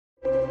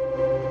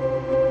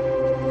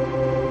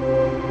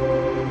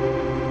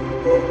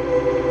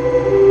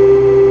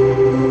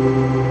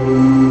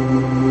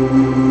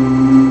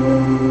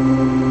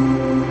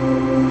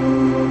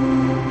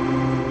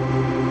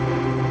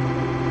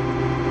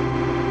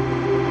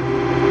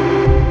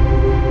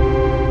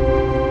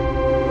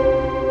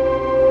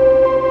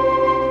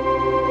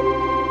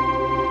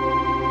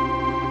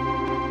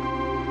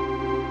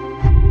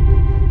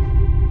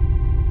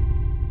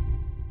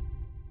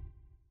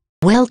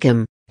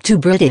Welcome to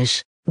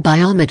British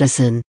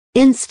Biomedicine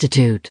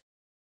Institute.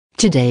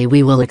 Today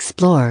we will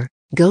explore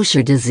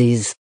Gaucher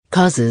disease,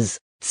 causes,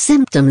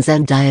 symptoms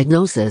and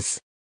diagnosis.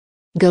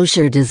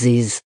 Gaucher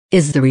disease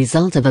is the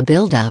result of a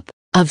buildup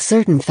of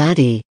certain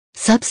fatty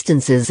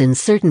substances in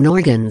certain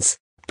organs,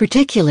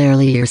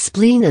 particularly your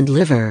spleen and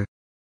liver.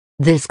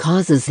 This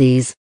causes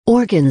these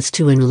organs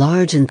to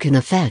enlarge and can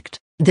affect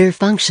their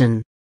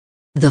function.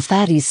 The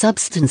fatty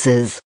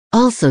substances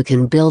also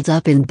can build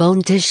up in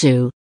bone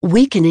tissue,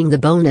 weakening the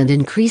bone and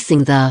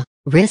increasing the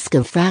risk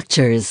of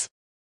fractures.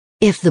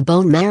 If the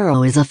bone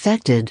marrow is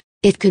affected,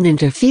 it can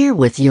interfere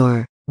with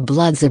your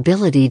blood's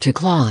ability to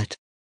clot.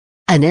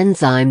 An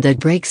enzyme that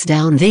breaks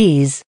down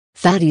these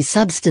fatty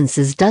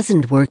substances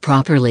doesn't work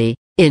properly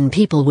in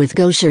people with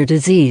Gaucher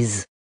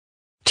disease.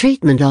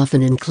 Treatment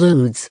often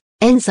includes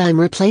enzyme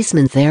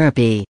replacement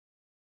therapy.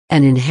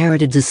 An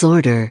inherited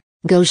disorder,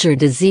 Gaucher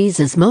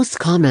disease is most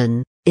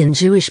common in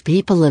Jewish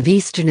people of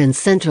Eastern and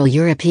Central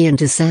European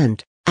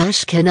descent,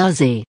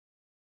 Ashkenazi.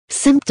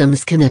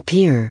 Symptoms can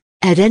appear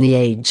at any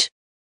age.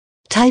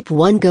 Type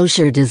 1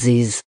 Gaucher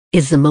disease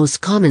is the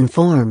most common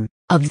form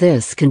of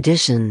this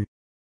condition.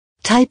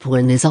 Type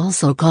 1 is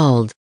also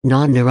called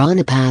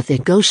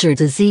non-neuronopathic Gaucher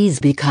disease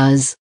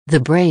because the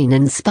brain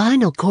and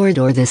spinal cord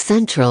or the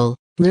central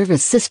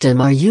nervous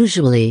system are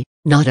usually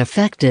not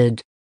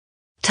affected.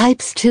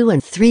 Types 2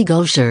 and 3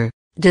 Gaucher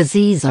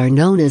disease are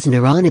known as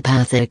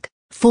neuronopathic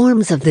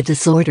forms of the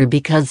disorder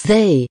because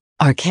they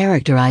are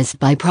characterized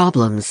by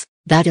problems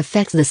that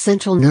affect the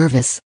central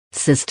nervous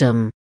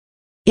system.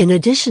 In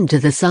addition to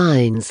the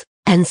signs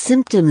and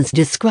symptoms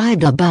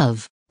described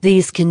above,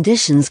 these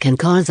conditions can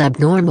cause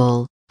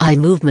abnormal eye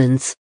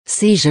movements,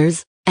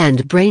 seizures,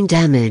 and brain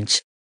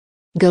damage.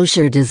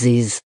 Gaucher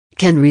disease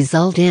can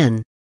result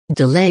in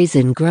delays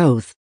in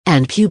growth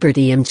and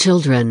puberty in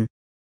children,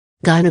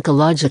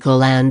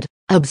 gynecological and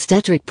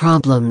obstetric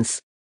problems,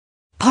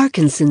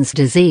 Parkinson's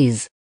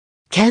disease,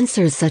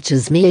 cancers such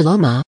as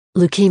myeloma,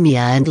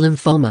 leukemia and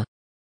lymphoma.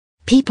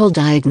 People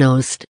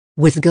diagnosed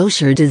with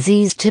Gaucher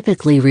disease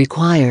typically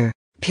require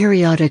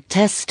periodic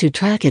tests to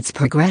track its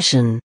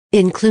progression,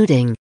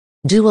 including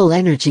dual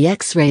energy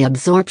X-ray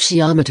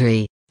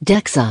absorptiometry,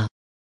 DEXA.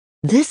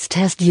 This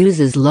test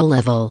uses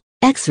low-level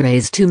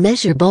X-rays to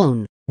measure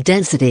bone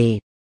density.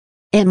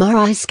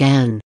 MRI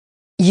scan.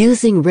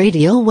 Using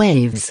radio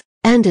waves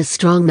and a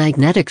strong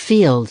magnetic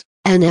field,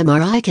 an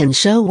MRI can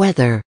show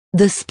whether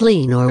the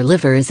spleen or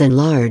liver is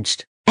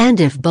enlarged, and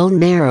if bone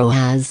marrow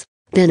has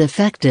been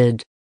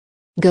affected.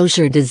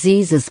 Gaucher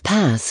disease is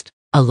passed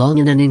along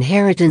in an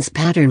inheritance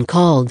pattern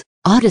called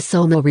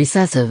autosomal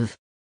recessive.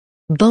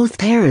 Both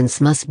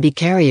parents must be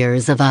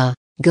carriers of a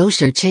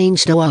Gaucher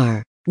changed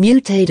or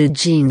mutated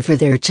gene for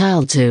their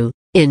child to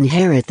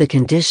inherit the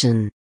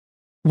condition.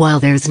 While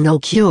there's no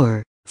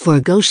cure for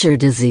Gaucher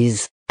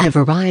disease, a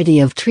variety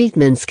of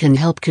treatments can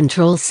help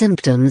control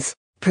symptoms,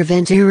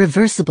 prevent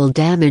irreversible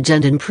damage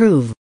and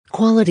improve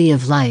quality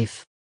of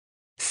life.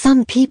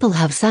 Some people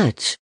have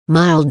such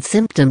mild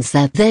symptoms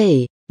that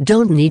they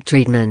don't need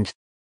treatment.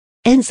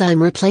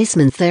 Enzyme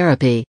replacement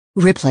therapy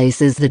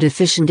replaces the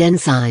deficient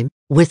enzyme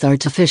with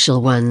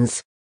artificial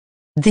ones.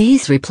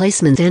 These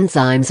replacement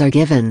enzymes are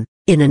given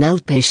in an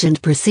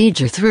outpatient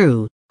procedure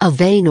through a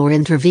vein or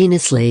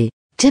intravenously,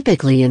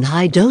 typically in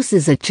high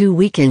doses at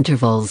 2-week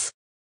intervals.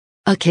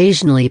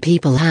 Occasionally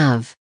people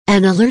have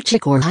an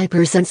allergic or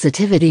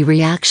hypersensitivity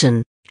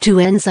reaction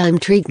to enzyme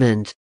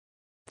treatment.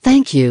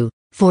 Thank you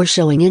for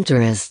showing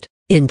interest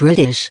in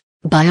British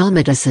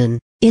Biomedicine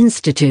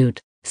Institute,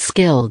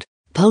 skilled,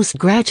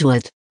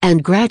 postgraduate,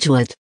 and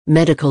graduate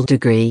medical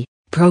degree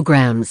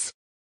programs.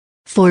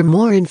 For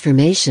more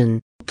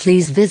information,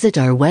 please visit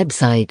our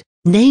website,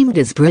 named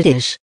as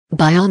British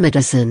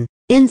Biomedicine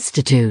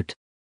Institute.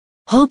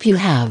 Hope you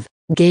have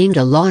gained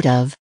a lot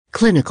of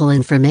clinical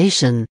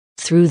information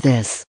through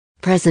this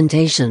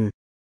presentation.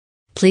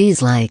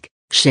 Please like,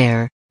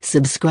 share,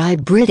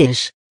 subscribe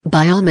British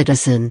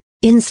Biomedicine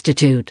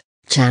Institute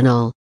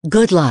channel.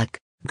 Good luck,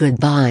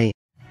 goodbye.